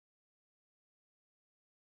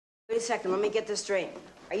Wait a second, let me get this straight.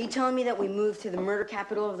 Are you telling me that we moved to the murder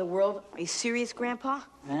capital of the world? Are you serious, Grandpa?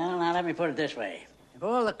 Well, now let me put it this way. If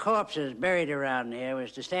all the corpses buried around here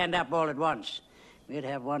was to stand up all at once, we'd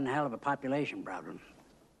have one hell of a population problem.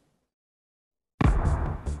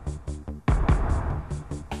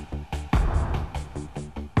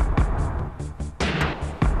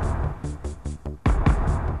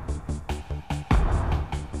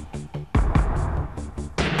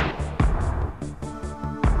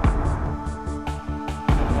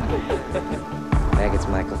 Maggots,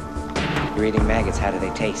 Michael. You're eating maggots. How do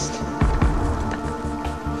they taste?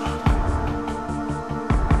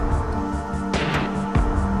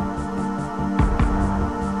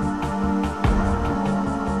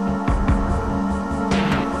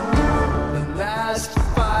 The last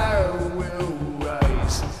fire will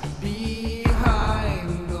rise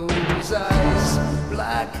behind those eyes.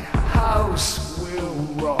 Black house will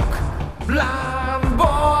rock. Blind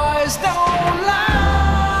boys don't lie.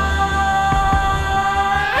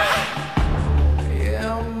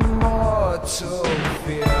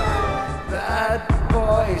 Fear, that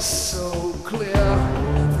voice so clear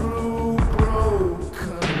through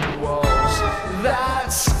broken walls, that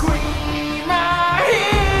scream I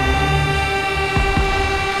hear.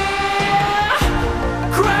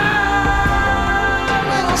 Cry,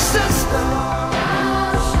 little sister.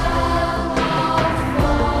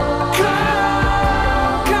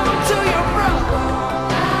 Come to your brother.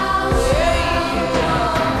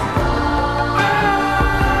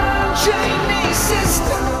 Janie,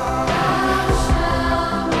 sister.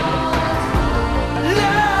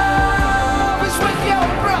 Love is with your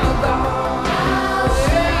brother.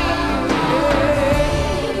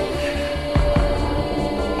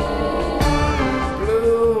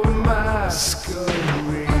 Blue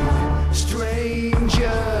masquerade,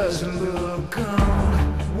 strangers look on.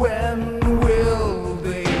 When will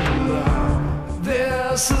they learn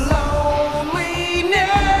this loneliness?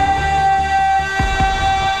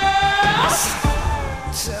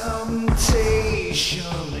 Temptation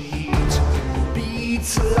heat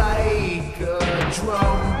beats like a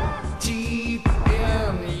drum deep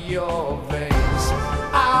in your